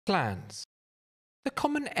Clans. The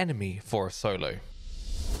common enemy for a solo.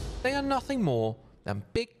 They are nothing more than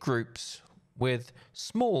big groups with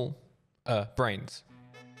small brains.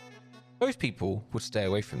 Most people would stay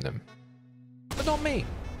away from them. But not me.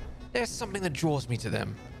 There's something that draws me to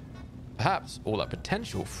them. Perhaps all that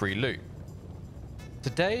potential free loot.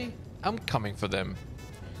 Today, I'm coming for them.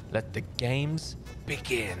 Let the games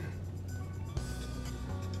begin.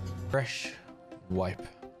 Fresh wipe.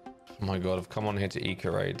 Oh my god, I've come on here to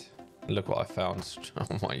Eco Raid. Look what I found. Oh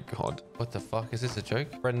my god. What the fuck? Is this a joke?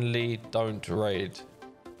 Friendly, don't raid.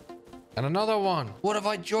 And another one. What have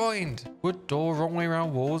I joined? Wood door, wrong way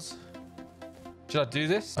around walls. Should I do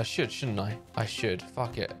this? I should, shouldn't I? I should.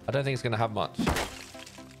 Fuck it. I don't think it's going to have much.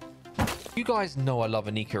 You guys know I love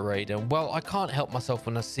an Eco Raid, and well, I can't help myself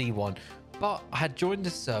when I see one. But I had joined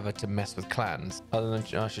this server to mess with clans. Other than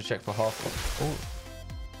I should check for half. Oh.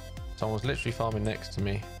 Someone was literally farming next to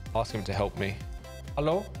me. Ask him to help me.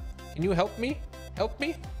 Hello? Can you help me? Help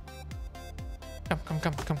me?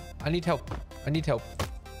 Come. I need help. I need help.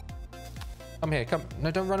 Come here. Come.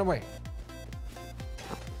 No, don't run away.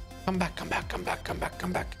 Come back. Oh,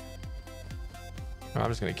 I'm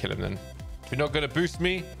just going to kill him then. If you're not going to boost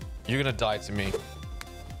me, you're going to die to me.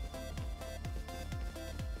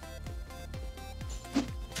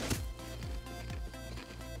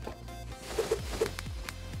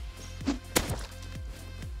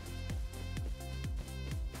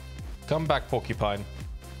 Come back, porcupine.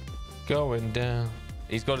 Going down.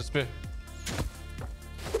 He's got a spear.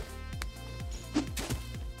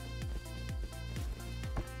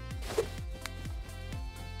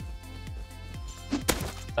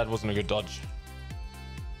 That wasn't a good dodge.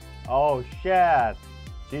 Oh shit.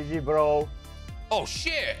 GG, bro. Oh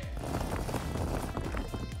shit.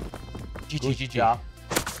 GG.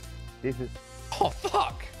 This is... Oh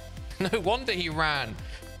fuck. No wonder he ran.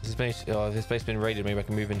 This base, this base been raided. Maybe I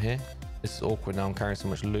can move in here. This is awkward now. I'm carrying so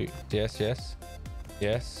much loot. Yes.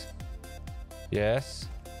 No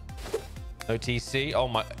TC. Oh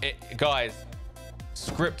my, guys.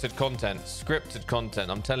 Scripted content.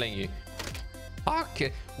 I'm telling you. Fuck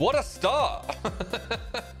it. What a start.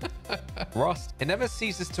 Rust. It never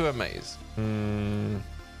ceases to amaze. I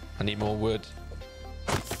need more wood.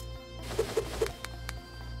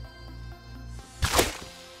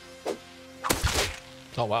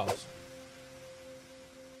 Oh, wow.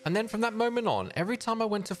 And then from that moment on, every time I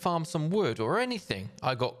went to farm some wood or anything,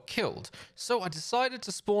 I got killed. So I decided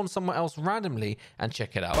to spawn somewhere else randomly and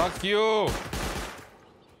check it out. Fuck you.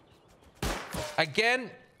 Again.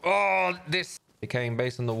 Oh, this. Decaying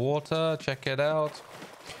base in the water. Check it out.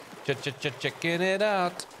 Checking it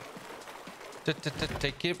out.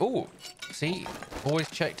 Take it. Oh, see? Always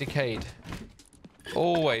check decayed.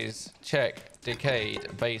 Always check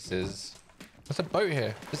decayed bases. There's a boat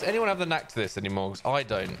here. Does anyone have the knack to this anymore? Because I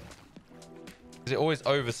don't. Because it always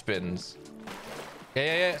overspins.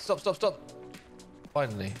 Yeah. Stop.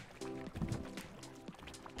 Finally.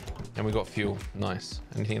 And we got fuel. Nice.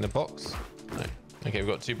 Anything in the box? No. Okay, we've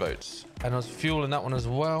got 2 boats. And there's fuel in that one as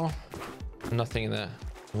well. Nothing in there.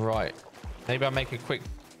 Right. Maybe I'll make a quick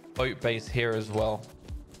boat base here as well.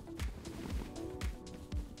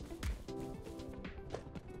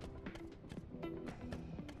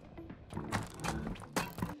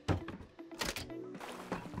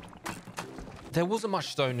 There wasn't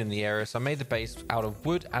much stone in the area, so I made the base out of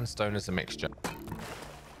wood and stone as a mixture.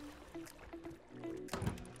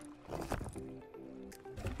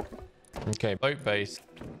 Okay, boat base.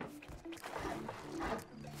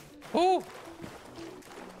 Oh!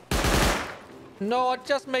 No, I'm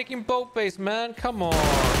just making boat base, man. Come on.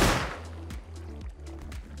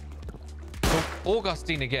 Oh,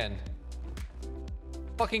 Augustine again.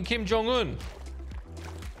 Fucking Kim Jong-un.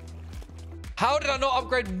 How did I not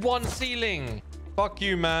upgrade one ceiling? Fuck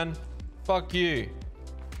you, man. Fuck you.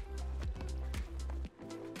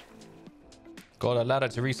 Got a ladder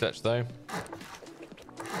to research, though.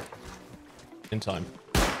 In time.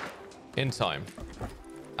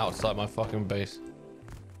 Outside my fucking base.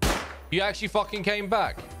 You actually fucking came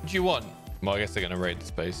back. What do you want? Well, I guess they're going to raid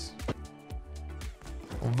this base.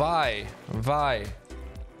 Why?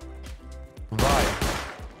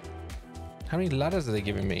 How many ladders are they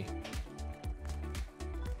giving me?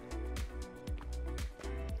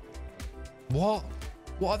 What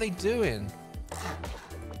are they doing?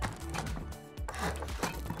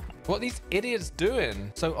 What are these idiots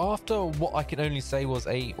doing? So after what I can only say was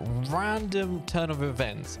a random turn of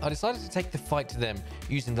events, I decided to take the fight to them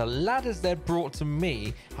using the ladders they'd brought to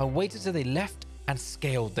me. I waited till they left and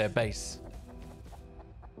scaled their base.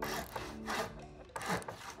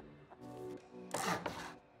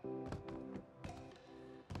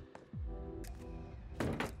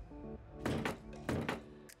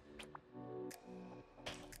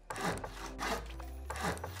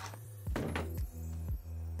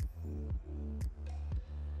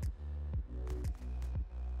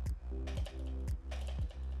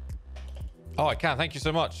 Oh, I can. Thank you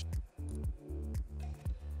so much.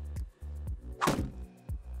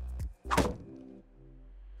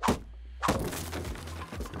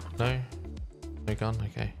 No? No gun?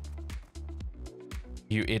 Okay.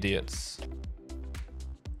 You idiots.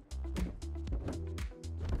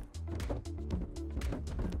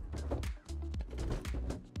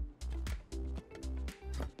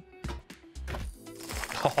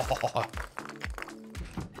 Oh.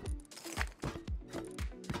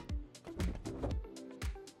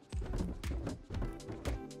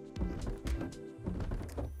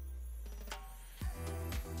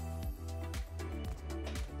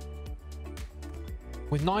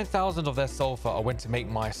 With 9,000 of their sulfur, I went to make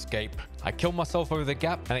my escape. I killed myself over the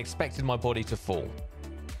gap and expected my body to fall.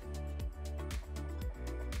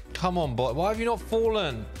 Come on, boy. Why have you not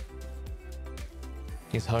fallen?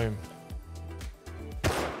 He's home.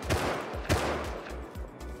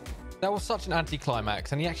 That was such an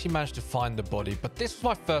anticlimax, and he actually managed to find the body. But this was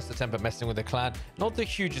my first attempt at messing with the clan. Not the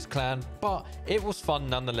hugest clan, but it was fun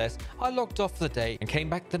nonetheless. I logged off for the day and came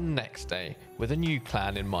back the next day with a new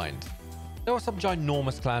clan in mind. There were some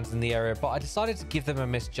ginormous clans in the area, but I decided to give them a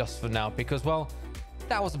miss just for now because, well,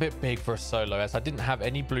 that was a bit big for a solo as I didn't have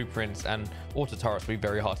any blueprints and auto turrets would be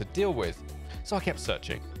very hard to deal with. So I kept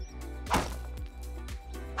searching.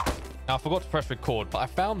 Now I forgot to press record, but I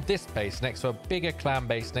found this base next to a bigger clan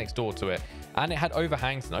base next door to it, and it had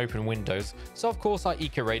overhangs and open windows, so of course I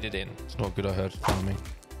eco-raided in. It's not good, I heard from me.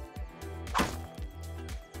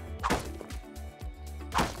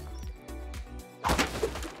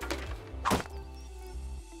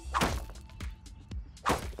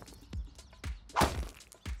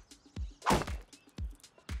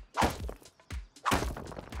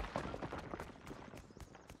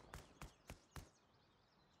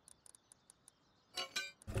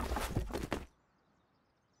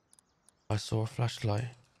 I saw a flashlight.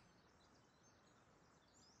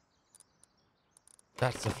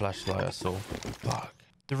 That's the flashlight I saw. Fuck.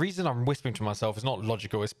 The reason I'm whispering to myself is not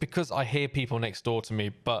logical. It's because I hear people next door to me,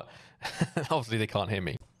 but obviously they can't hear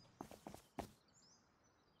me.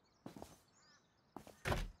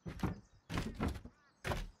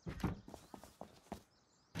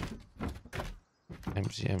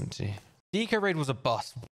 Empty, empty. The eco raid was a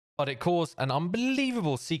bust, but it caused an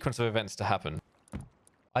unbelievable sequence of events to happen.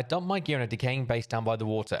 I dumped my gear in a decaying base down by the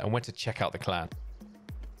water and went to check out the clan.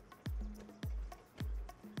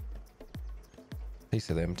 He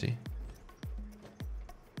said empty.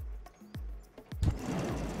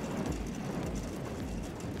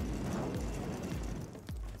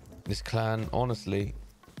 This clan, honestly,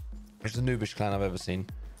 is the noobish clan I've ever seen.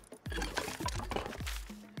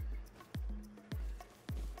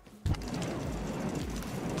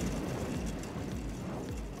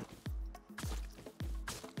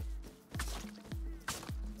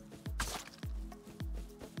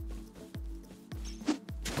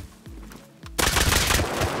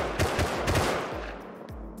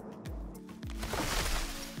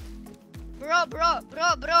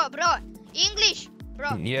 Bro. English,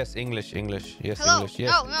 bro. Yes, English. Yes, Hello? English.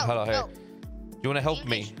 Yes. No. Hello, hey. No. Do you want to help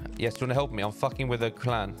English. me? Yes, do you want to help me? I'm fucking with a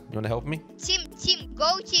clan. You want to help me? Team,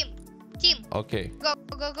 go team. Okay. Go.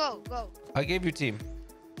 I gave you team.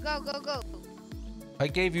 Go. I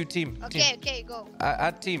gave you team. Okay, go.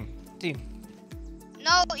 Add team.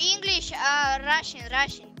 No, English, Russian.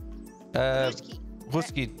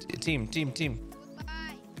 Ruski. Team.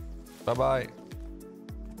 Goodbye. Bye.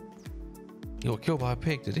 He got killed by a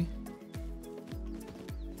pig, did he?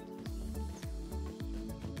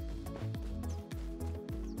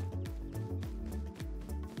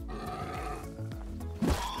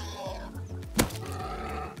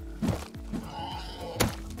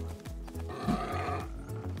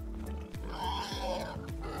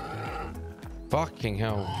 Fucking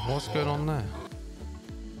hell, what's going on there?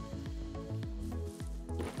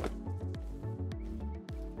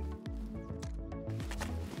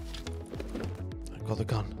 I got the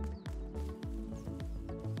gun.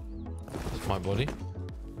 That's my body.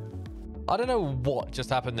 I don't know what just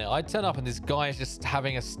happened there. I turn up and this guy is just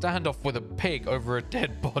having a standoff with a pig over a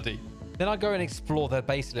dead body. Then I go and explore their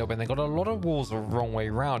base a little bit and they got a lot of walls the wrong way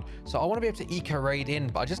around. So I want to be able to eco raid in,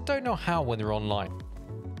 but I just don't know how when they're online.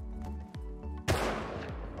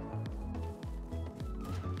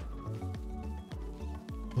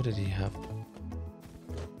 What did he have?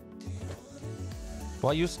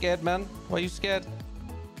 Why are you scared, man? Why are you scared?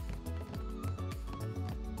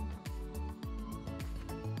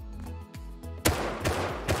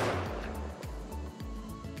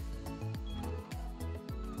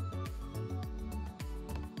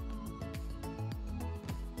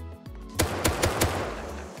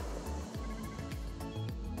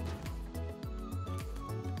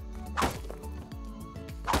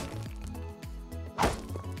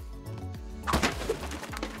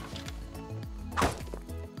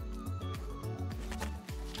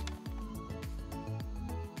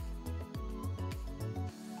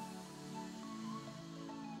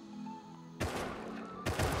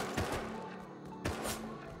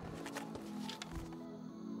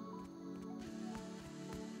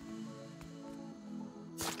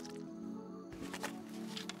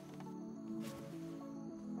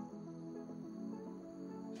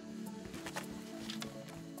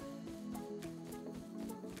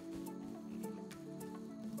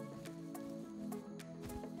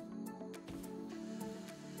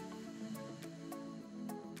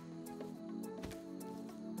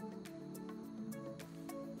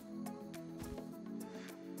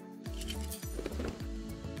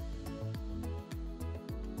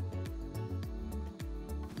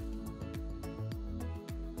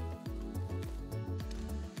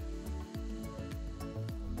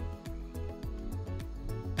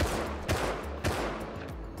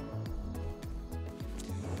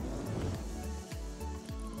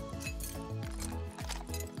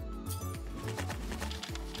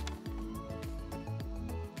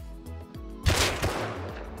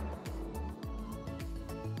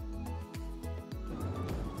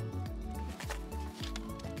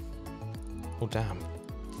 Oh, damn.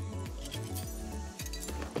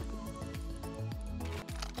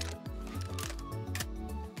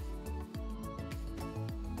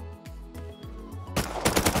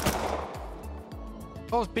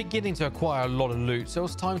 I was beginning to acquire a lot of loot, so it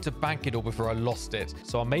was time to bank it all before I lost it.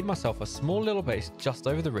 So I made myself a small little base just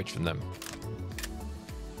over the ridge from them.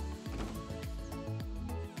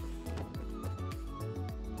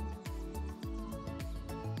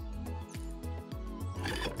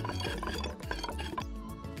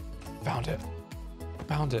 Found it.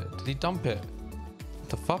 Found it. Did he dump it? What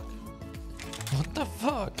the fuck? What the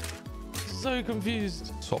fuck? So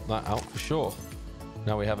confused. Swap that out for sure.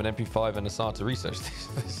 Now we have an MP5 and a SAR to research this.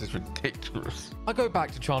 This is ridiculous. I go back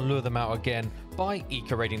to try and lure them out again by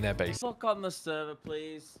eco-raiding their base. Fuck on the server,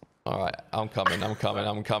 please. All right, I'm coming.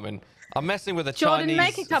 I'm messing with a Jordan, Chinese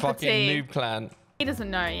make a cup of fucking tea. noob clan. He doesn't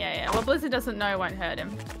know, yeah. Well, Blizzard doesn't know won't hurt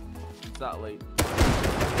him. Exactly. Dude,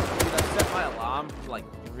 I set my alarm for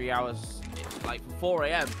like 3 hours, like 4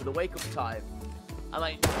 a.m. for the wake-up time. And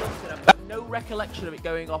like, I've got no recollection of it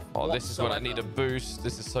going off. Oh, this is when I need a boost.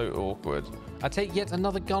 This is so awkward. I take yet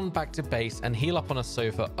another gun back to base and heal up on a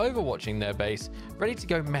sofa, overwatching their base, ready to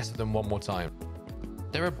go mess with them one more time.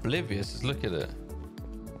 They're oblivious. Just look at it.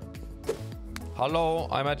 Hello,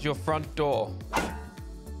 I'm at your front door.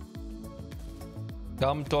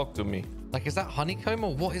 Come talk to me. Like, is that honeycomb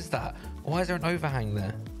or what is that? Why is there an overhang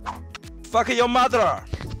there? Fuck your mother!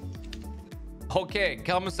 Okay,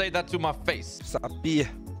 come and say that to my face. 傻逼！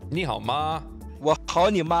你好吗？我好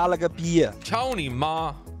你妈了个逼！操你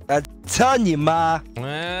妈！操你妈！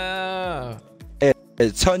啊！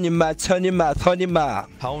操你妈！操你妈！操你妈！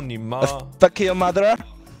操你妈 Fuck your mother!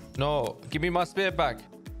 No, give me my spear back.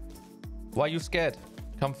 Why are you scared?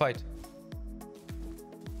 Come fight.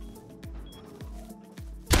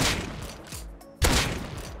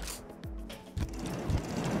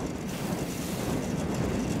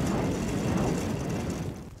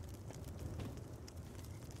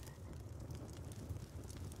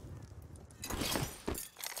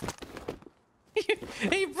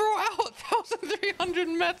 He brought out 1,300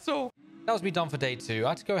 metal. That was me done for day 2. I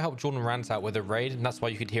had to go help Jordan Rant out with a raid, and that's why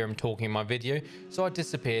you could hear him talking in my video. So I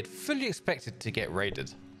disappeared, fully expected to get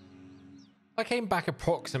raided. I came back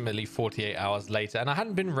approximately 48 hours later, and I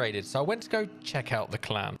hadn't been raided, so I went to go check out the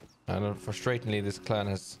clan. And frustratingly, this clan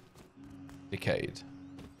has decayed.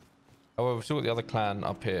 However, we've still got the other clan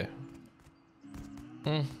up here.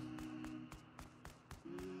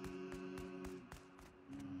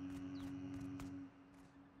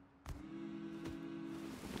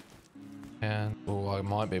 And oh, I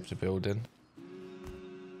might be able to build in.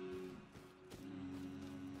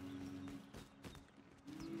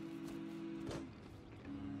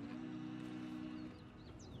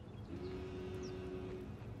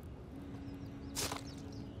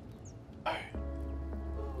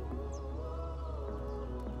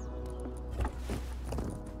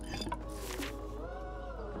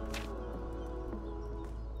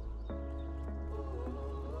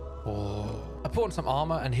 Oh. I put on some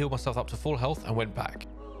armor and healed myself up to full health and went back.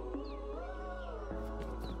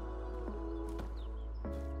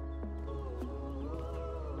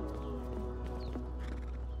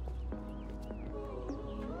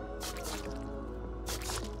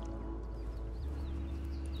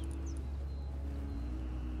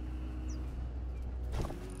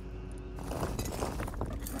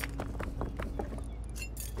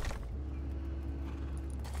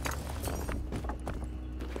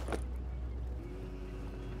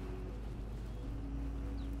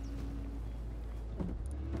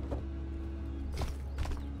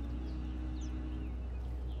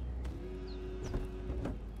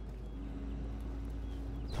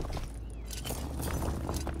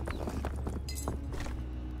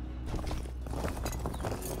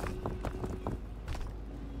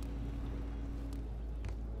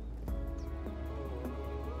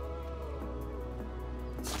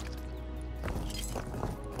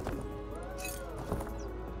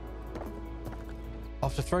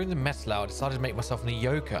 After throwing the metal out, I decided to make myself an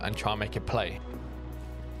Yoka and try and make it play.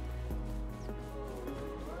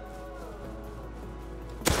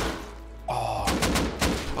 Oh!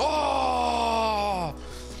 Oh!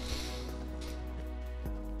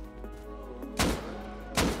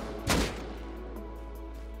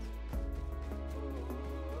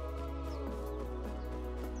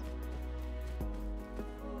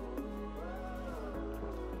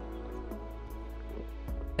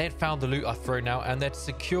 They had found the loot I'd thrown out and they'd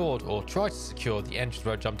secured or tried to secure the entrance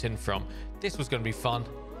where I jumped in from. This was going to be fun.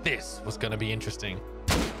 This was going to be interesting.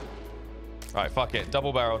 Right, fuck it.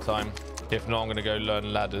 Double barrel time. If not, I'm going to go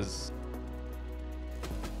learn ladders.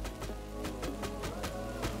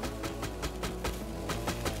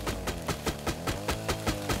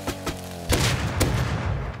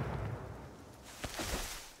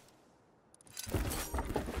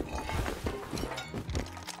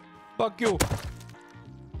 Fuck you.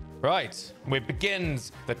 Right, it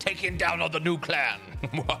begins the taking down of the new clan.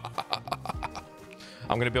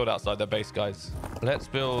 I'm going to build outside their base, guys. Let's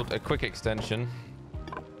build a quick extension.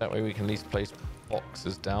 That way we can at least place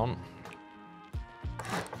boxes down.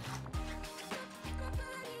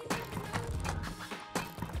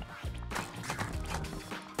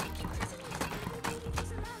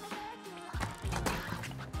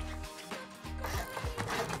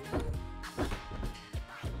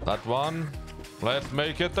 That one. Let's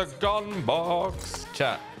make it the gun box.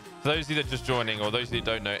 Chat. For those of you that are just joining, or those of you that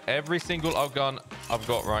don't know, every single gun I've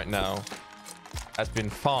got right now has been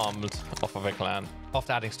farmed off of a clan.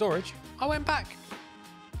 After adding storage, I went back.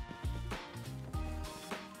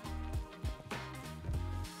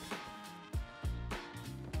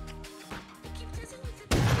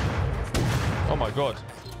 Oh my god.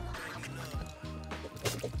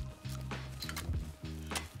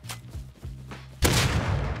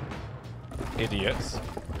 Idiots.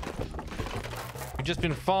 You've just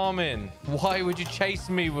been farming. Why would you chase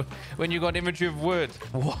me when you got an inventory of wood?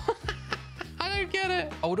 What? I don't get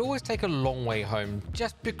it. I would always take a long way home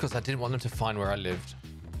just because I didn't want them to find where I lived.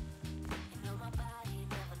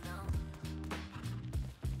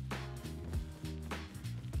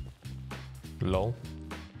 Lol.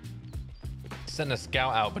 Sent a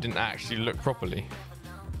scout out but didn't actually look properly.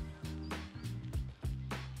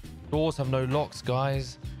 Doors have no locks,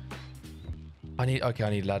 guys. I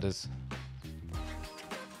need ladders.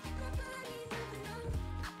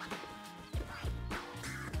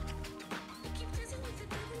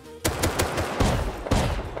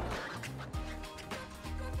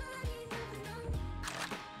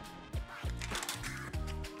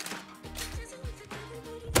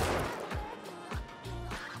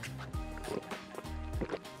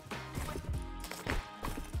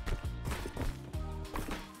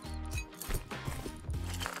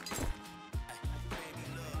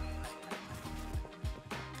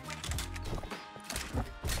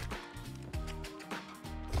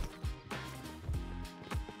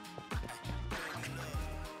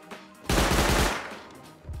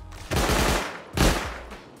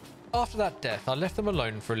 After that death, I left them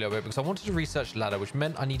alone for a little bit because I wanted to research ladder, which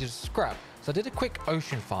meant I needed scrap. So I did a quick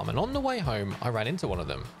ocean farm, and on the way home, I ran into one of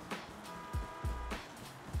them.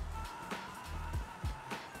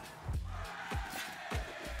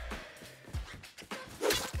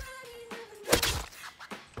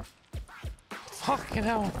 Fucking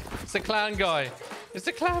hell. It's a clan guy. It's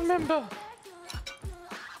a clan member.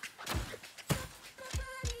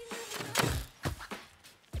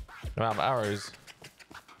 I'm out of arrows.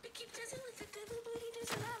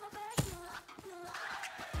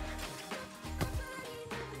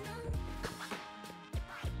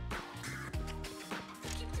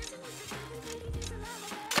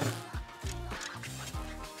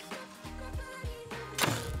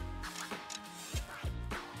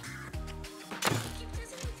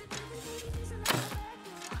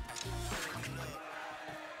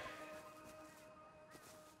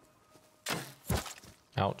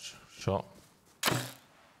 Ouch, shot.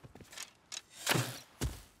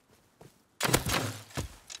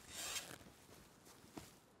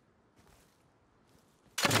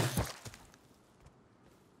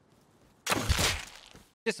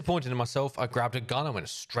 Disappointed in myself, I grabbed a gun and went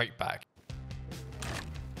straight back.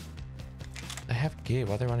 They have gear,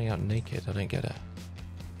 why are they running out naked? I don't get it.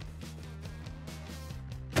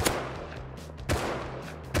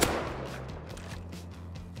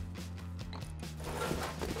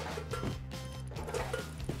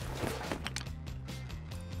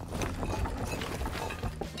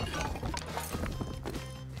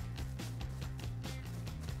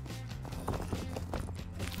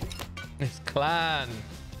 It's clan.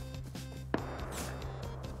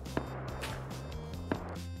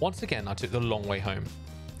 Once again, I took the long way home.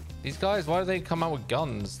 These guys, why do they come out with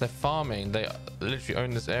guns? They're farming. They literally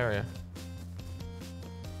own this area.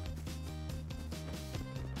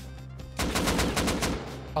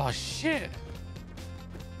 Oh, shit.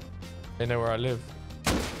 They know where I live.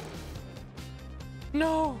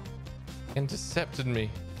 No. Intercepted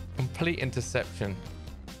me. Complete interception.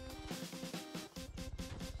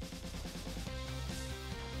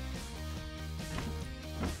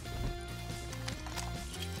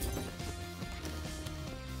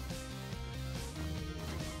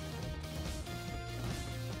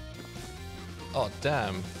 Oh,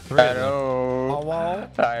 damn. Hello. Hello.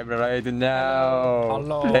 I'm ready now.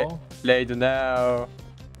 Hello. Ready now.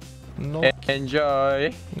 No,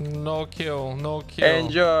 Enjoy. no kill. No kill.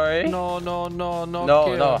 Enjoy. No No,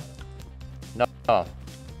 kill. no.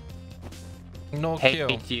 No kill.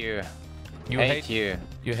 Hate you. You Hate you.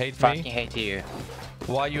 You hate Fucking me? hate you.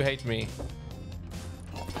 Why you hate me?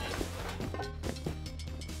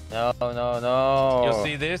 No, no, no. You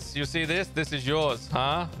see this? You see this? This is yours,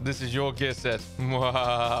 huh? This is your gear set.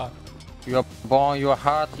 Your bone, your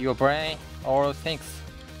heart, your brain, all those things.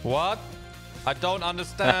 What? I don't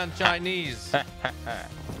understand Chinese.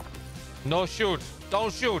 No shoot.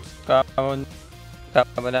 Don't shoot. Come on.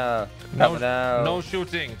 Come on now. Come on now. No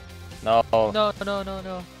shooting. No. No, no, no,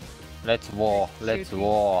 no. Let's war. Let's Shooting.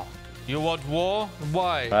 war. You want war?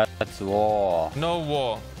 Why? Let's war. No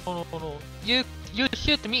war. No, no, no. You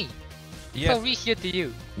shoot me. Yes. So we shoot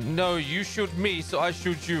you. No, you shoot me, so I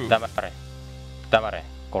shoot you. 黙れ。黙れ。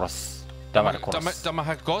殺す。黙れ殺す。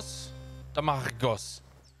 Damahagos? Damahagos.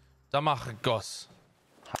 Damahagos.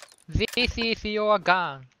 This is your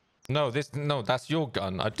gun. No, that's your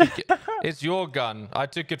gun. I took it. It's your gun. I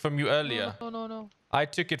took it from you earlier. No, no, no. I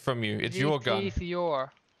took it from you. It's your gun. This is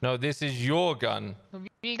your. No, this is your gun.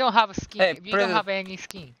 We don't have a skin. Hey, we don't present. have any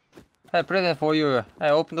skin. Hey, present for you. Hey,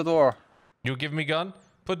 open the door. You give me gun?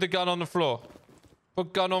 Put the gun on the floor.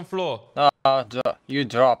 Put gun on floor. No, you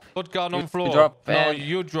drop. Put gun on You floor. drop No, and-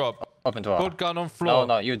 you drop. Open door. Put gun on floor.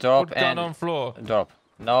 No, no, you drop Put gun and on floor. drop.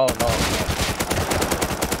 No, no.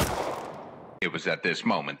 It was at this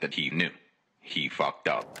moment that he knew. He fucked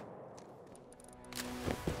up.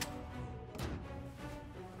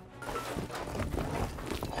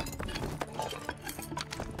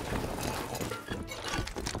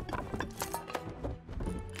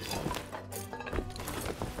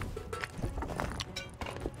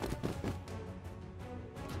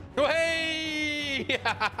 Hey!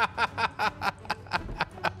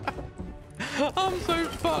 I'm so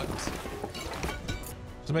fucked.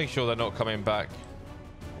 Just make sure they're not coming back.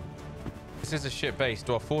 This is a shit base.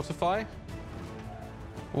 Do I fortify?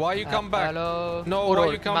 Why you come back? Hello. No, Oh, why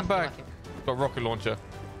no, you come nothing, back? nothing. Got rocket launcher.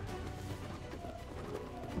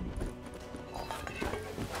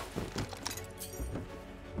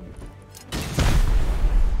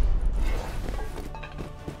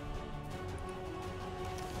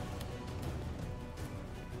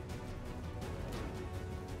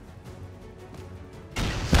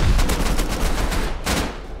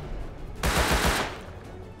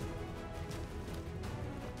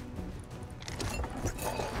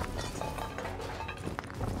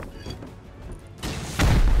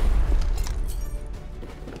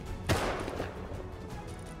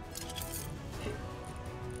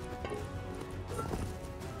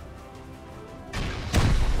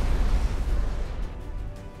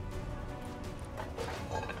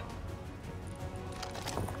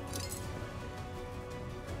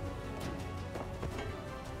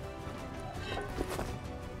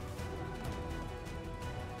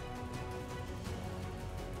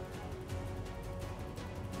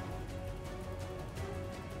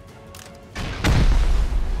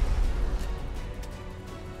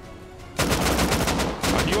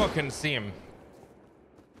 I couldn't see him.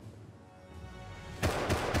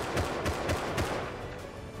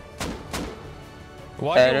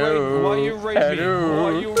 Why you raid? Why you raid me?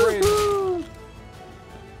 Why you raid?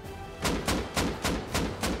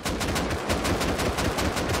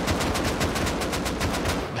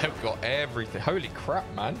 They've got everything. Holy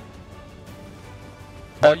crap, man.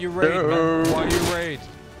 Why you raid, man? Why you raid?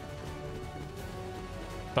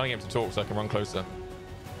 Trying to get him to talk so I can run closer.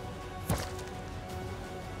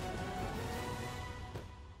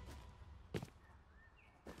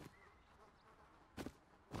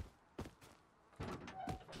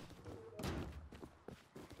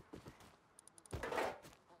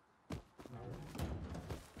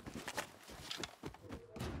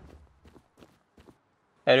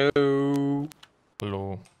 Hello.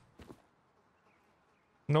 Hello.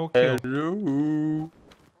 No kill. Hello.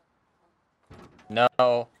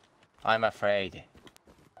 No, I'm afraid.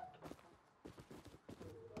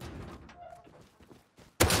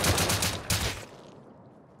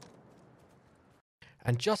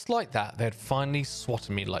 And just like that, they'd finally swatted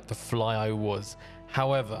me like the fly I was.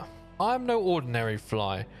 However, I'm no ordinary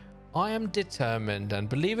fly. I am determined, and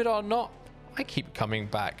believe it or not, I keep coming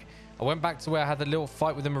back. I went back to where I had the little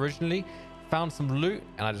fight with them originally, found some loot,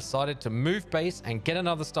 and I decided to move base and get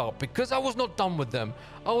another start. Because I was not done with them,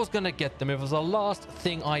 I was going to get them. It was the last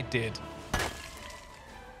thing I did.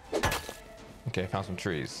 Okay, found some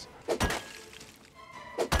trees.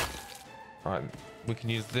 Alright, we can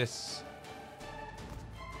use this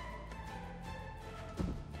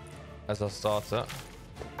as our starter.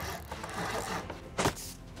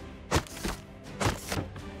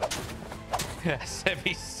 Yeah,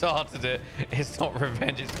 Sebby started it. It's not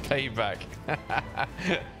revenge, it's payback.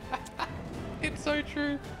 It's so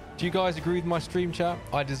true. Do you guys agree with my stream chat?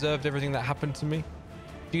 I deserved everything that happened to me.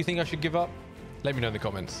 Do you think I should give up? Let me know in the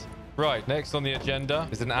comments. Right, next on the agenda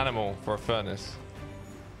is an animal for a furnace.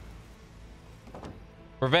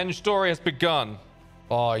 Revenge story has begun.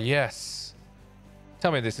 Oh, yes.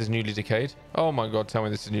 Tell me this is newly decayed. Oh my god, tell me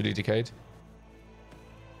this is newly decayed.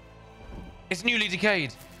 It's newly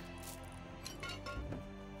decayed.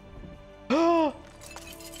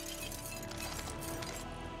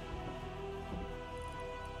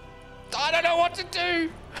 I don't know what to do.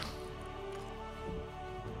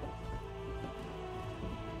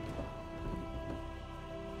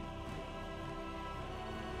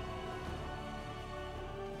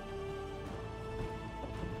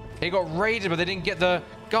 He got raided, but they didn't get the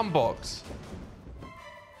gun box.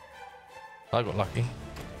 I got lucky.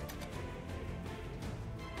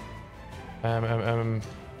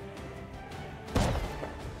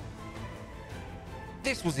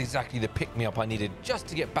 This was exactly the pick-me-up I needed just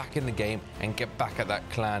to get back in the game and get back at that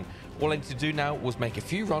clan. All I need to do now was make a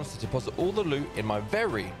few runs to deposit all the loot in my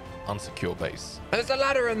very unsecure base. There's a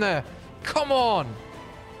ladder in there. Come on.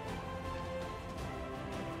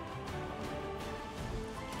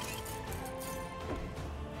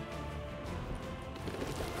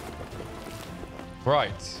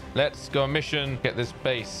 Right, let's go on mission, get this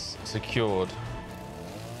base secured.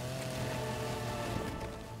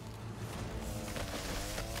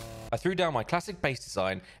 I threw down my classic base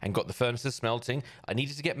design and got the furnaces smelting. I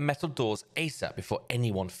needed to get metal doors ASAP before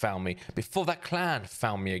anyone found me, before that clan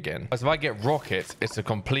found me again. As if I get rockets, it's a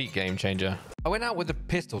complete game changer. I went out with a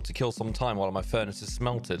pistol to kill some time while my furnaces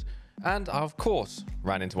smelted, and I, of course,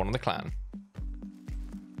 ran into one of the clan.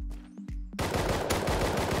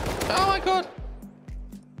 Oh my god!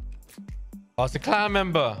 Oh, it's a clan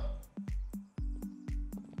member.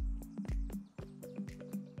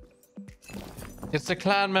 It's a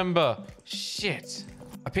clan member. Shit.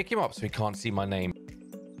 I pick him up so he can't see my name.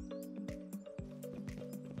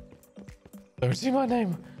 Don't see my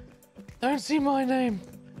name. Don't see my name.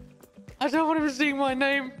 I don't want him to see my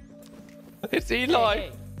name. It's Eli.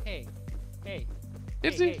 Hey.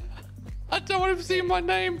 It's Eli. I don't want him to see my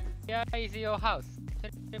name. Yeah, is your house.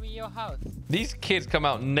 Tell me your house. These kids come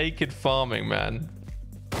out naked farming, man.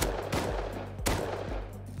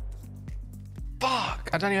 Fuck!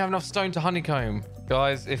 I don't even have enough stone to honeycomb.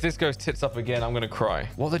 Guys, if this goes tits up again, I'm gonna cry.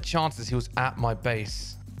 What are the chances he was at my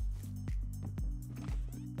base?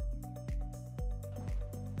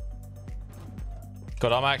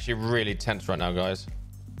 God, I'm actually really tense right now, guys.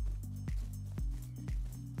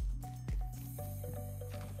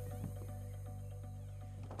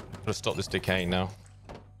 Gotta stop this decaying now.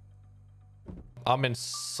 I'm in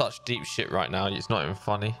such deep shit right now. It's not even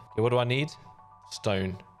funny. Okay, what do I need?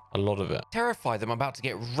 Stone. A lot of it. Terrified that I'm about to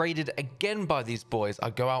get raided again by these boys, I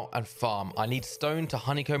go out and farm. I need stone to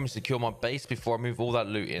honeycomb and secure my base before I move all that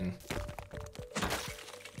loot in.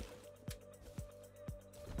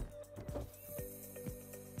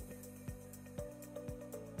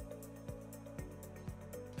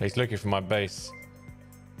 He's looking for my base.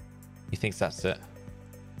 He thinks that's it.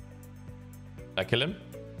 Did I kill him?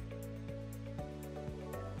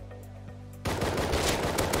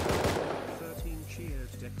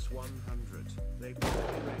 They've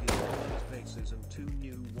already raided bases and 2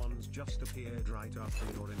 new ones just appeared right after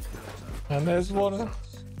your encounter. And there's one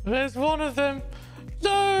of them.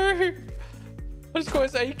 No! I just got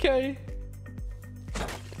his AK.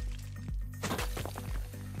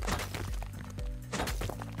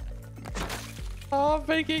 Oh, I'm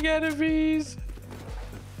making enemies.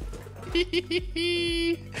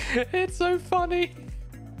 It's so funny.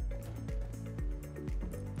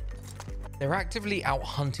 They're actively out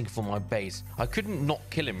hunting for my base. I couldn't not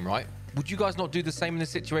kill him, right? Would you guys not do the same in this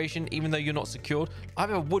situation, even though you're not secured? I have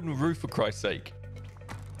a wooden roof, for Christ's sake.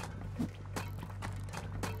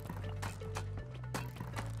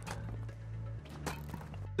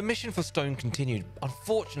 The mission for stone continued.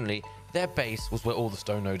 Unfortunately, their base was where all the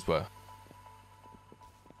stone nodes were.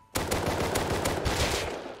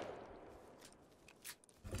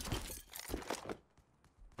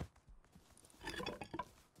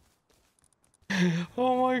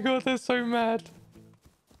 Oh my god, they're so mad.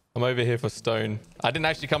 I'm over here for stone. I didn't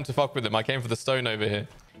actually come to fuck with him. I came for the stone over here.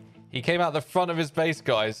 He came out the front of his base,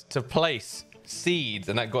 guys, to place seeds,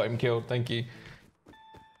 and that got him killed. Thank you.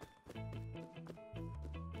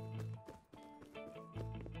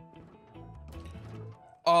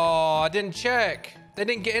 Oh, I didn't check. They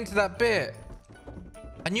didn't get into that bit.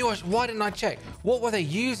 I knew why didn't I check? What were they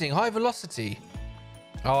using? High velocity.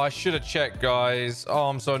 Oh, I should have checked, guys. Oh,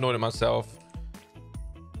 I'm so annoyed at myself.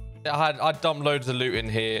 I dumped loads of loot in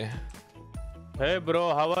here. Hey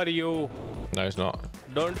bro, how are you? No, it's not.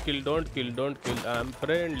 Don't kill. I'm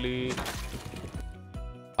friendly.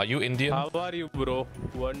 Are you Indian? How are you, bro?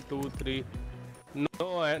 1, 2, 3.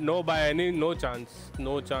 No, no, by any, no chance.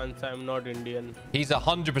 No chance. I'm not Indian. He's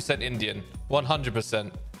 100% Indian.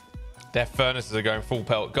 100%. Their furnaces are going full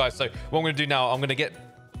pelt. Guys, so what I'm going to do now, I'm going to get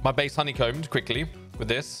my base honeycombed quickly with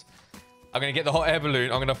this. I'm going to get the hot air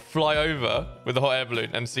balloon. I'm going to fly over with the hot air balloon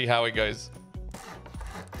and see how it goes.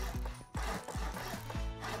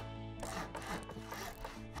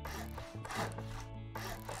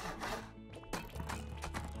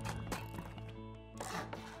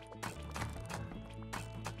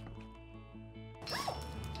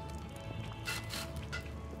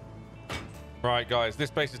 Right, guys,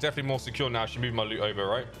 this base is definitely more secure now. I should move my loot over,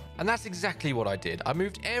 right? And that's exactly what I did. I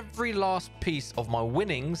moved every last piece of my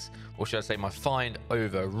winnings, or should I say my find,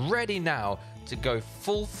 over, ready now to go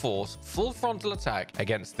full force, full frontal attack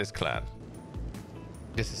against this clan.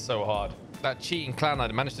 This is so hard. That cheating clan, I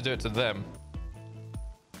managed to do it to them.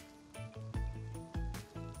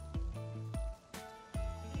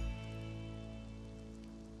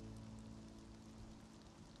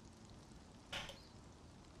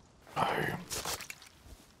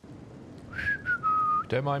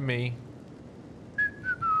 Don't mind me.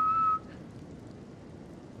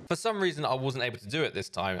 For some reason, I wasn't able to do it this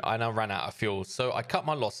time. I now ran out of fuel. So I cut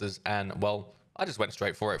my losses and, well, I just went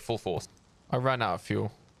straight for it, full force. I ran out of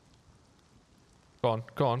fuel. Go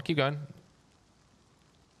on, keep going.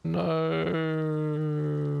 No.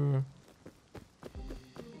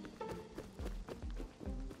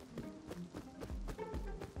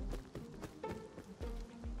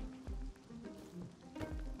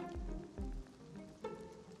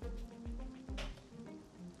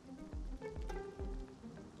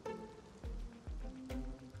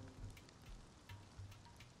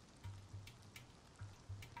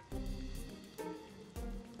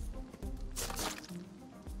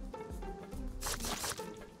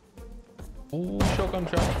 Ooh, shotgun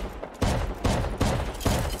trap.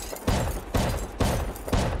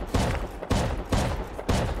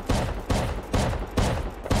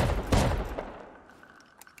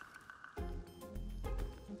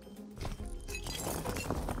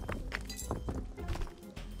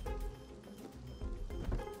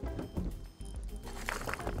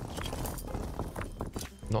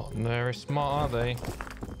 Not very smart, are they?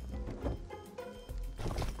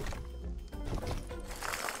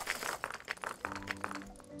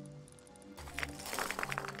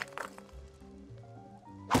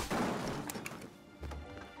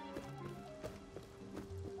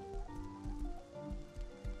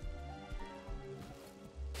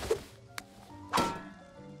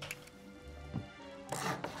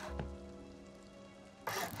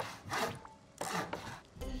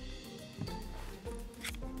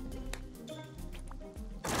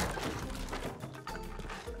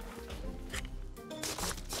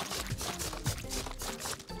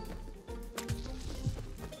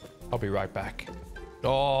 I'll be right back.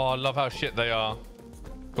 Oh, I love how shit they are.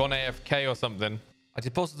 Gone AFK or something. I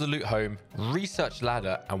deposited the loot home, researched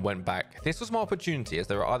ladder, and went back. This was my opportunity as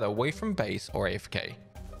they were either away from base or AFK.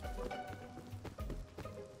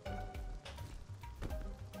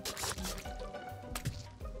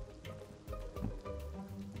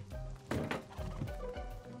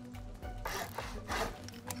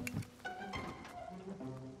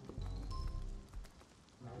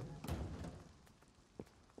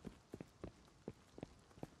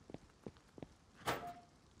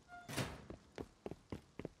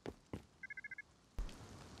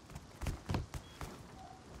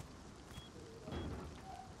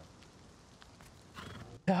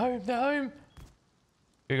 They're home, they're home.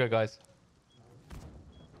 Here you go, guys.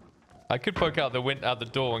 I could poke out the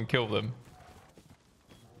door and kill them.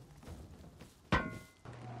 I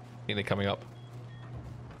think they're coming up.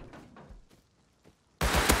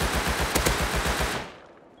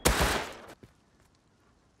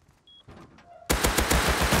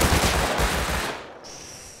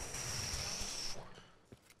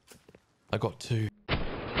 I got two.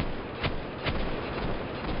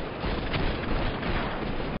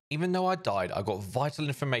 Even though I died, I got vital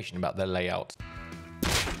information about their layout.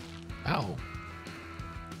 Ow.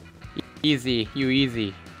 Easy, you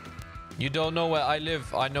easy. You don't know where I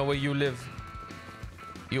live. I know where you live.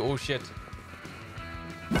 You all shit.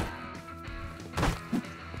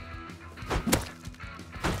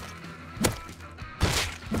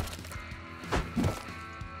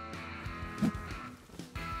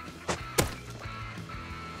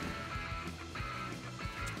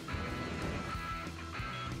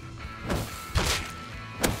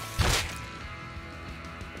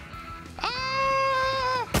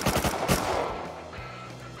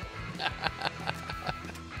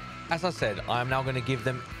 As I said, I am now going to give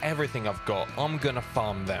them everything I've got. I'm going to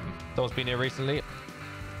farm them. Someone's been here recently.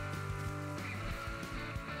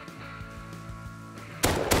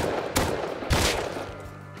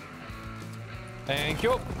 Thank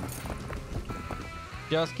you.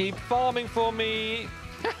 Just keep farming for me.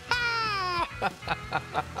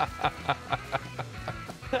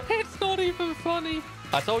 It's not even funny.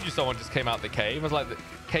 I told you someone just came out the cave. It was like the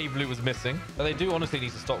cave loot was missing. But they do honestly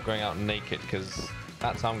need to stop going out naked because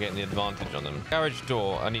that's how I'm getting the advantage on them. Garage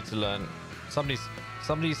door, I need to learn. Somebody's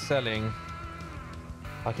selling.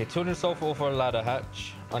 Okay, 200 sulfur ore for a ladder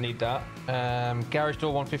hatch. I need that. Garage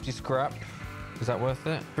door, 150 scrap. Is that worth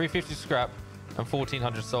it? 350 scrap and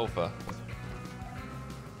 1400 sulfur.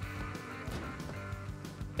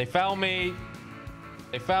 They found me.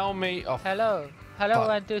 They found me. Oh, Hello. Hello, fuck.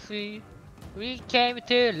 1, 2, 3. We came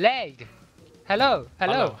to raid. Hello.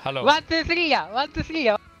 Hello, hello. 1, 2, 3. Yeah. 1, 2, 3.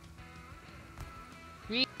 Yeah.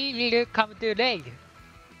 We will come to raid.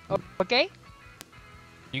 Okay?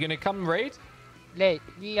 You gonna come raid? Raid.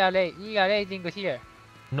 We are raiding here.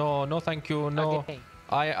 No, no, thank you. No. Okay.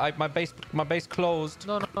 My base closed.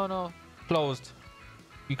 No. Closed.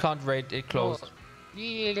 You can't raid. It closed. No.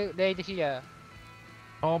 We will raid here.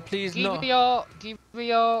 Oh, please no. Give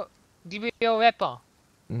your weapon.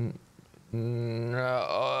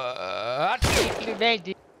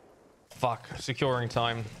 Raid. Fuck. Securing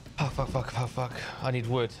time. Oh, fuck. I need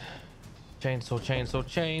wood.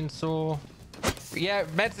 Chainsaw. Yeah,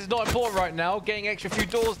 meds is not important right now. Getting extra few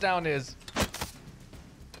doors down is.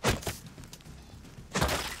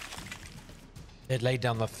 It laid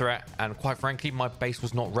down the threat, and quite frankly, my base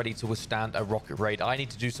was not ready to withstand a rocket raid. I need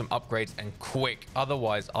to do some upgrades and quick.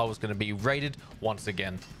 Otherwise, I was going to be raided once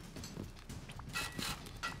again.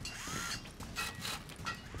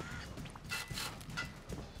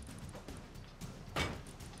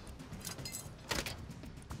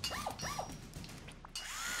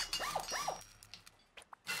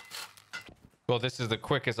 Well, this is the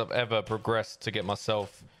quickest I've ever progressed to get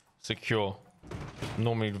myself secure.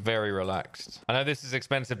 Normally very relaxed. I know this is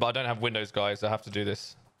expensive, but I don't have windows, guys. I have to do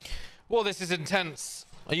this. Well, this is intense.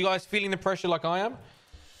 Are you guys feeling the pressure like I am?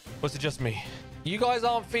 Or is it just me? You guys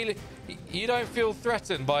aren't feeling... You don't feel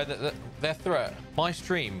threatened by their threat. My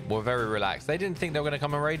stream were very relaxed. They didn't think they were going to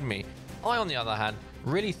come and raid me. I, on the other hand,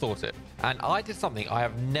 really thought it. And I did something I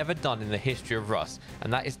have never done in the history of Rust.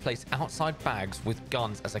 And that is place outside bags with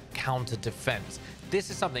guns as a counter defense. This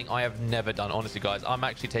is something I have never done. Honestly, guys, I'm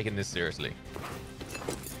actually taking this seriously.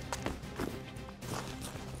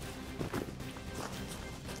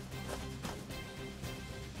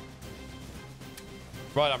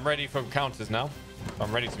 Right, I'm ready for counters now.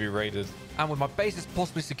 I'm ready to be raided. And with my base as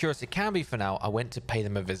possibly secure as it can be for now, I went to pay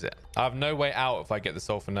them a visit. I have no way out if I get the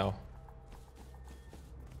sulfur now.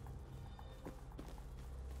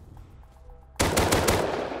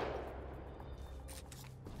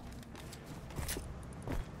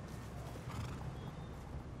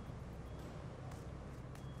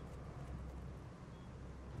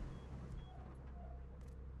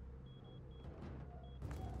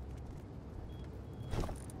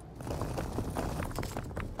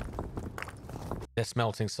 They're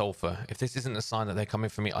smelting sulfur. If this isn't a sign that they're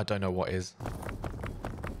coming for me, I don't know what is.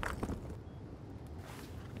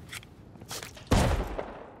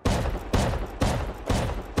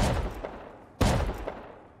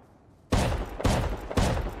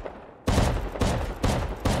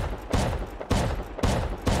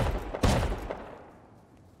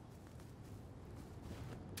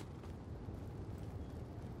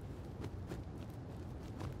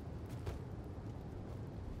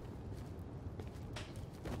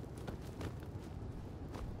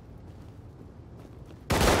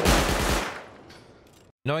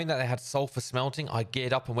 Knowing that they had sulfur smelting, I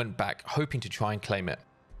geared up and went back, hoping to try and claim it.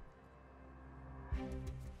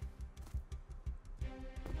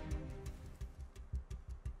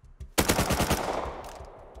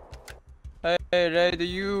 Hey, raid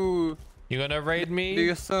you. You gonna raid me? Do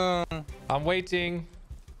you soon? I'm waiting.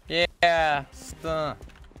 Yeah, soon.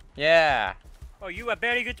 Yeah. Oh, you are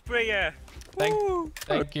very good player. Thank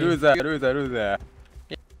you. Loser.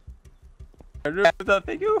 Loser,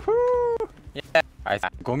 thank you. Yeah. あいつ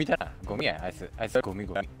ゴミだな。ゴミや。あいつゴミ。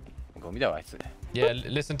ゴミだわあいつ。Yeah,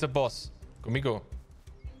 listen to boss. Conmigo.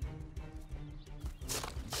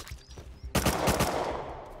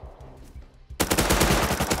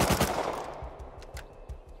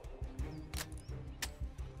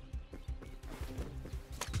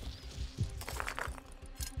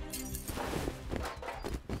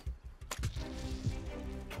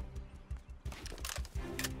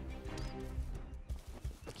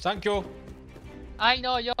 Thank you. I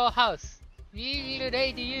know your house. We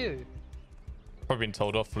relate to you. Probably been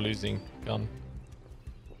told off for losing gun.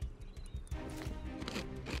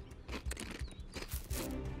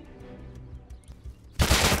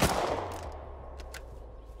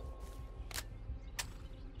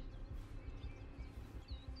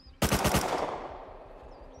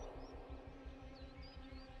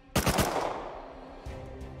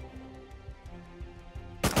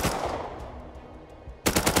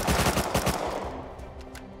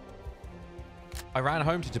 I ran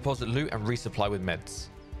home to deposit loot and resupply with meds.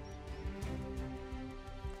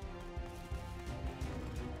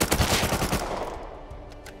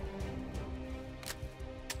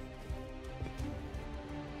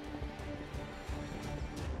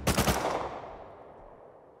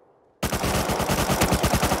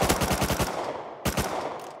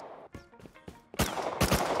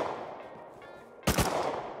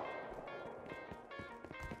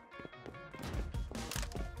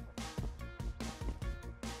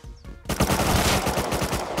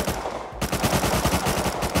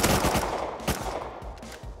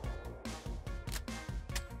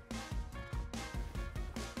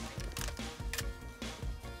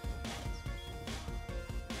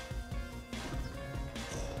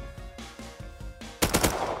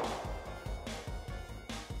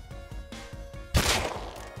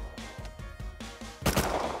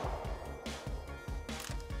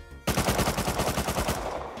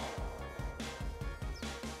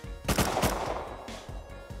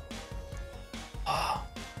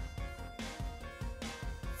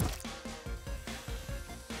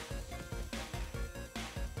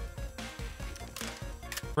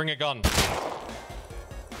 Bring a gun.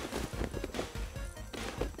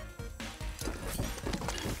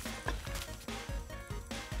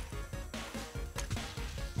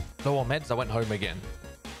 Low on meds, I went home again.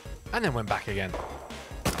 And then went back again.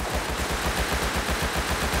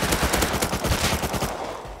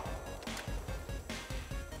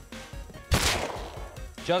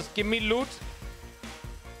 Just give me loot.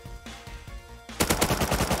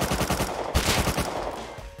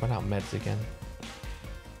 Run out meds again.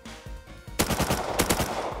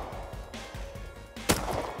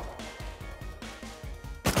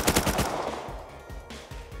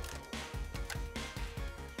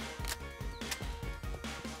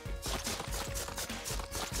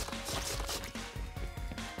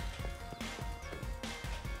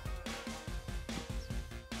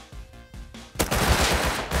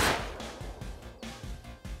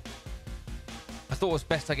 I thought it was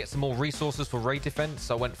best I get some more resources for raid defense,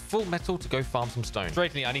 so I went full metal to go farm some stone.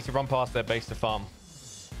 Straightly, I need to run past their base to farm.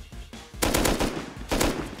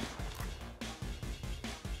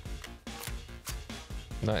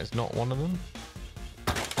 That is not one of them.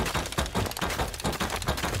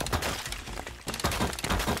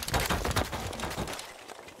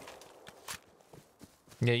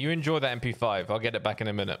 Yeah, you enjoy that MP5. I'll get it back in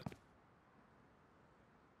a minute.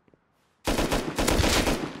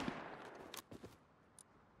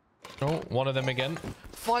 Oh, one of them again.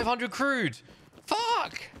 500 crude.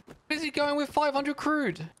 Fuck. Where's he going with 500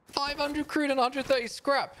 crude? 500 crude and 130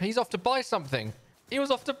 scrap. He's off to buy something. He was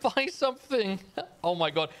off to buy something. Oh my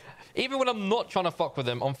God. Even when I'm not trying to fuck with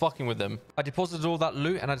them, I'm fucking with them. I deposited all that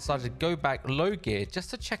loot and I decided to go back low gear just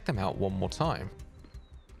to check them out one more time.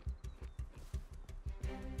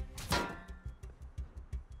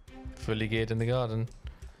 Fully geared in the garden.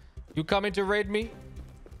 You coming to raid me?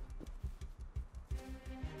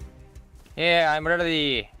 Yeah, I'm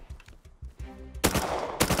ready.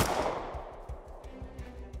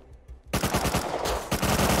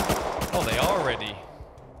 Oh, they are ready.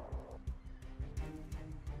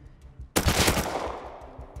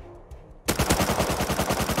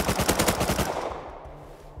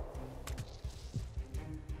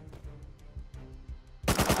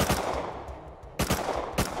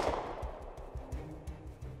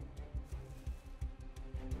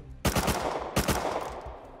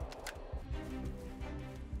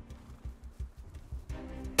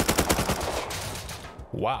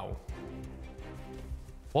 Wow.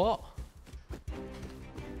 What?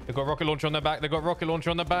 They've got rocket launcher on their back. They've got rocket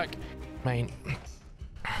launcher on their back. Mate.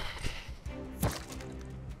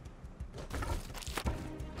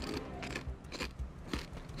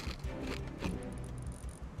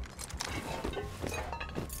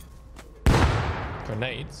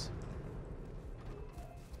 Grenades.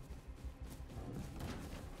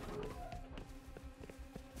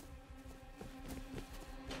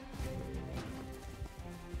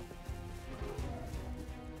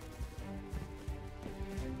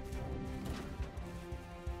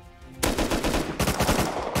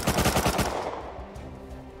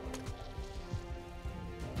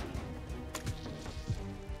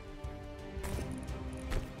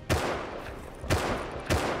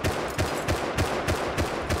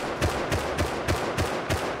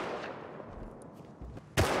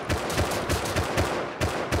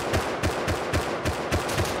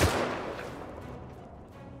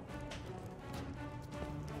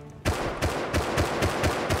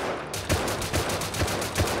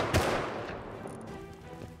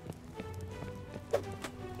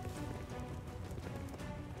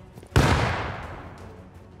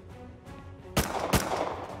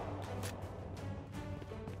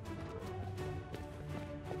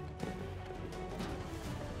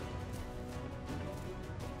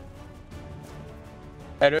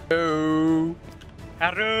 Hello.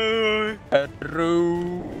 Hello.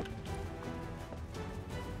 Hello.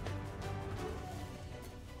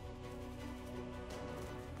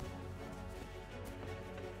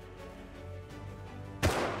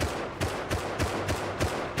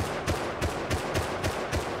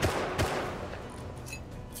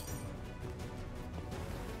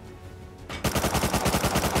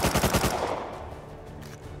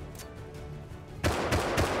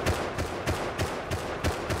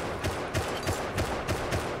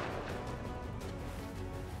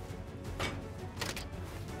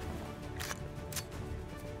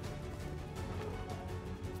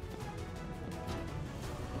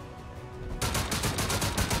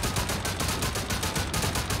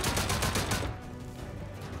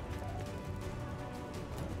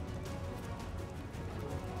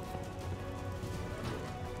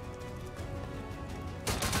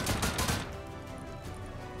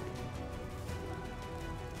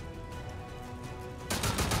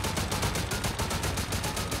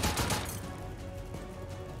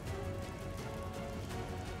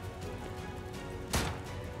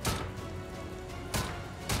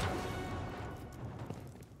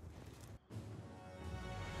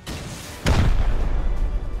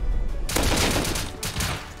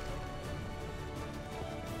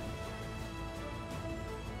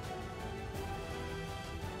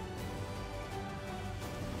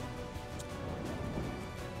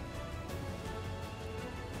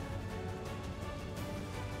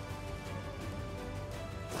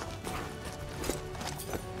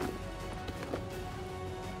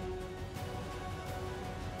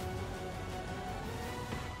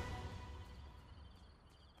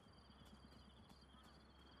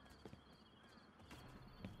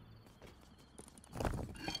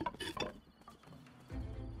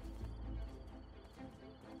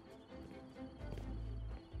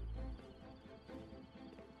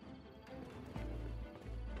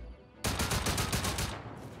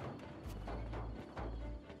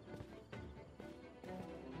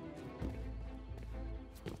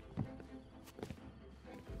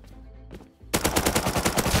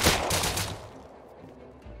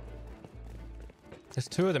 There's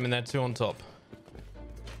two of them in there, two on top.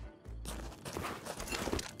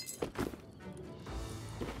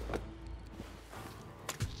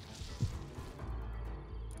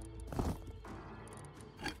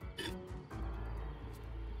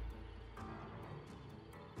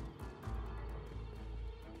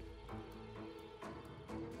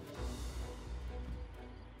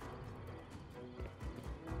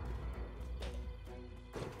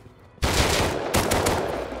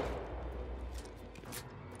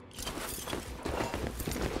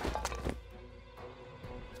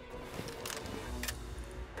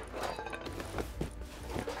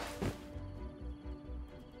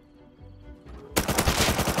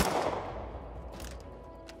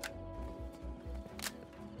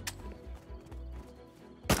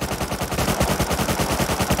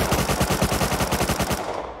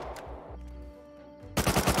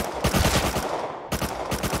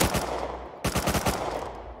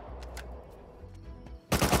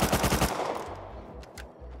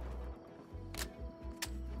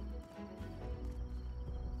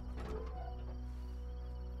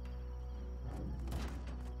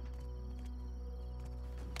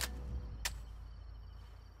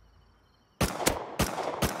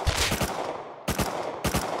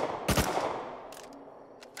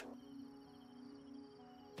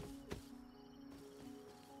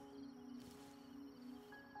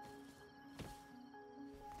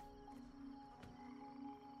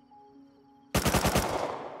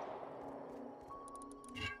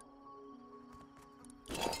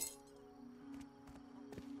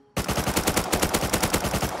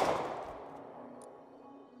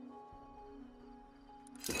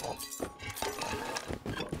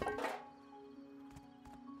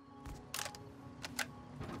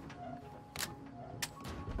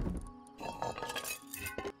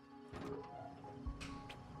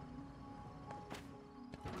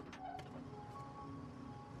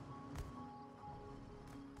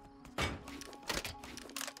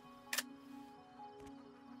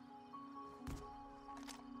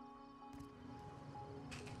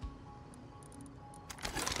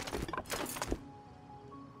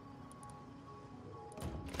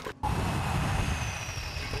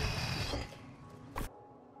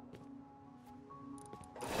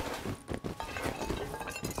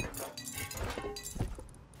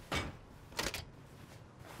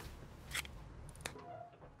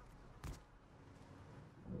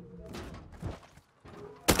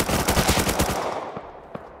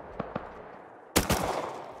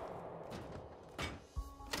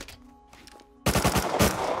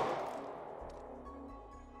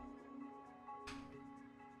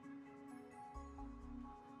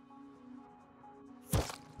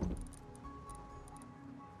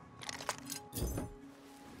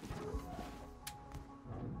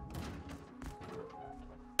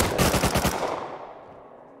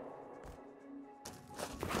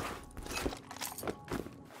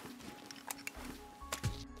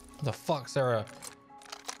 What the fuck's there a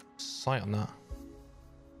sight on that?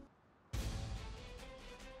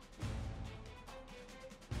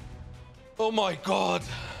 Oh my god.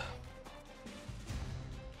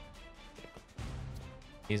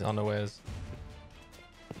 He's unawares.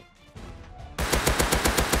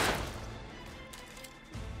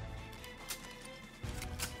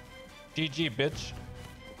 GG, bitch.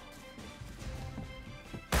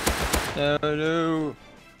 Oh no.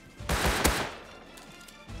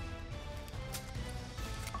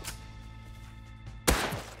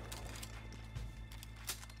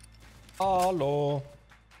 Hello.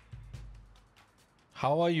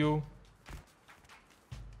 How are you?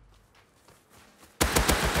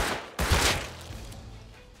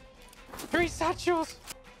 Three satchels.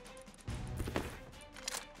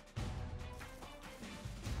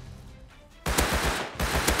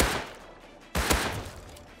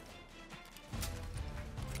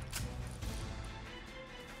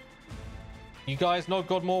 You guys not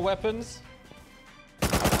got more weapons?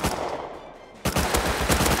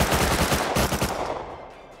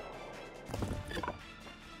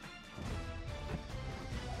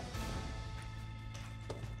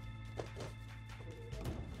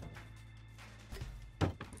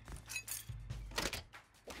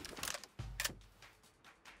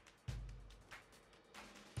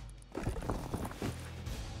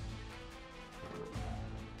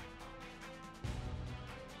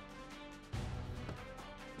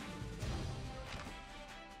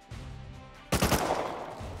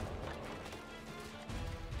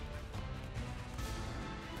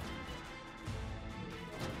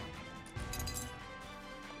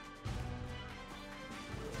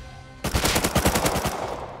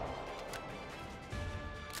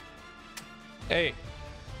 Hey,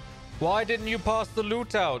 why didn't you pass the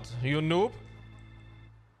loot out, you noob?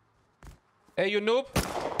 Hey, you noob?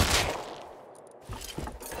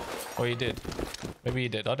 Oh, he did. Maybe he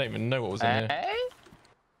did. I don't even know what was in here.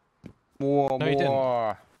 More, No, he didn't.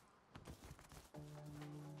 more.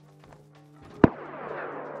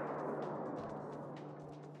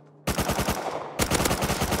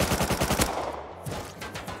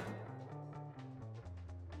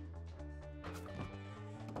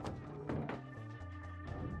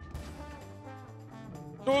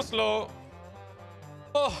 Too slow.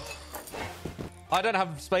 Oh, I don't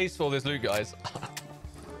have space for this loot, guys.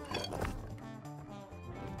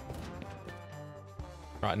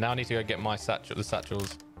 Right, now I need to go get my the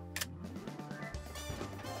satchels.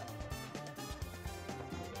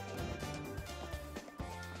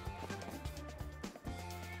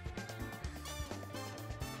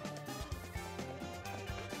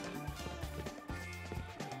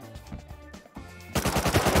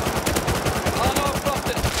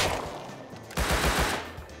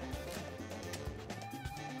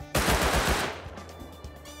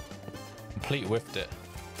 Complete whiffed it.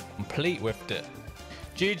 Complete whiffed it.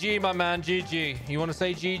 GG, my man. GG. You want to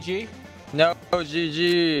say GG? No,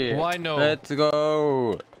 GG. Why no? Let's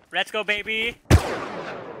go. Let's go, baby.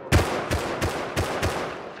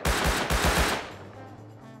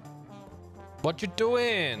 What you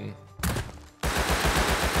doing?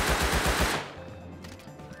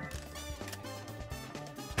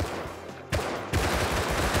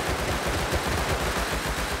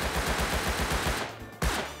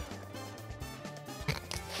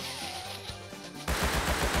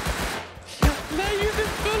 They're using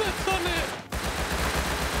bullets on it.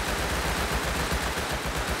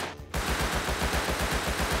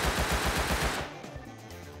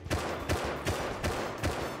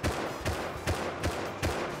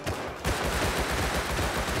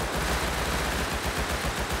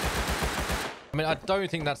 I mean, I don't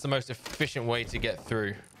think that's the most efficient way to get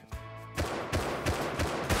through.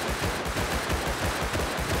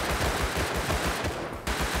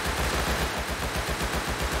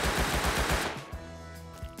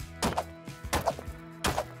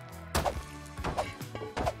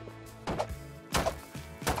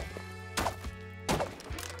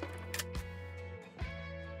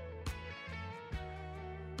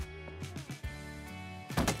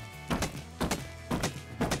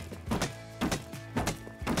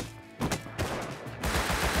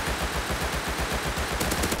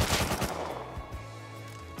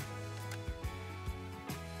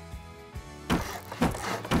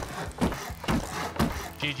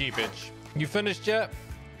 GG, bitch. You finished yet?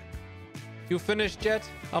 You finished yet?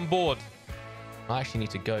 I'm bored. I actually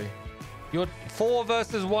need to go. You're 4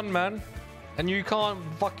 versus 1, man. And you can't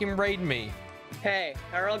fucking raid me. Hey,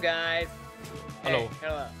 hello guys. Hello. Hey,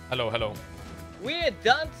 hello. Hello, hello. We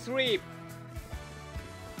don't sleep.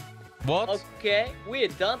 What? Okay, we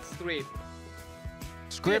don't sleep.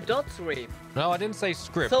 Script. don't sleep. No, I didn't say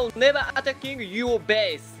script. So never attacking your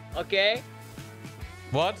base, okay?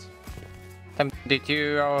 What?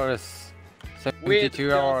 72 hours. We 72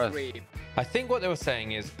 don't hours. sleep. I think what they were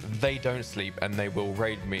saying is they don't sleep and they will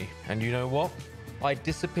raid me. And you know what? I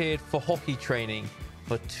disappeared for hockey training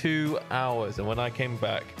for 2 hours. And when I came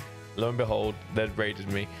back, lo and behold, they'd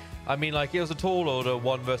raided me. I mean, like, it was a tall order,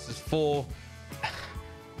 1 versus 4.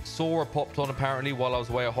 Sora popped on apparently while I was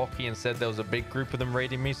away at hockey and said there was a big group of them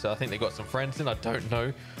raiding me. So I think they got some friends in. I don't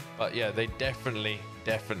know. But yeah, they definitely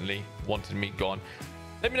wanted me gone.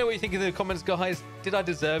 Let me know what you think in the comments, guys. Did I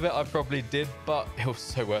deserve it? I probably did, but it was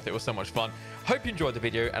so worth it. It was so much fun. Hope you enjoyed the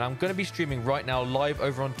video, and I'm going to be streaming right now live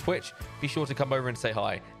over on Twitch. Be sure to come over and say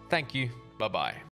hi. Thank you. Bye-bye.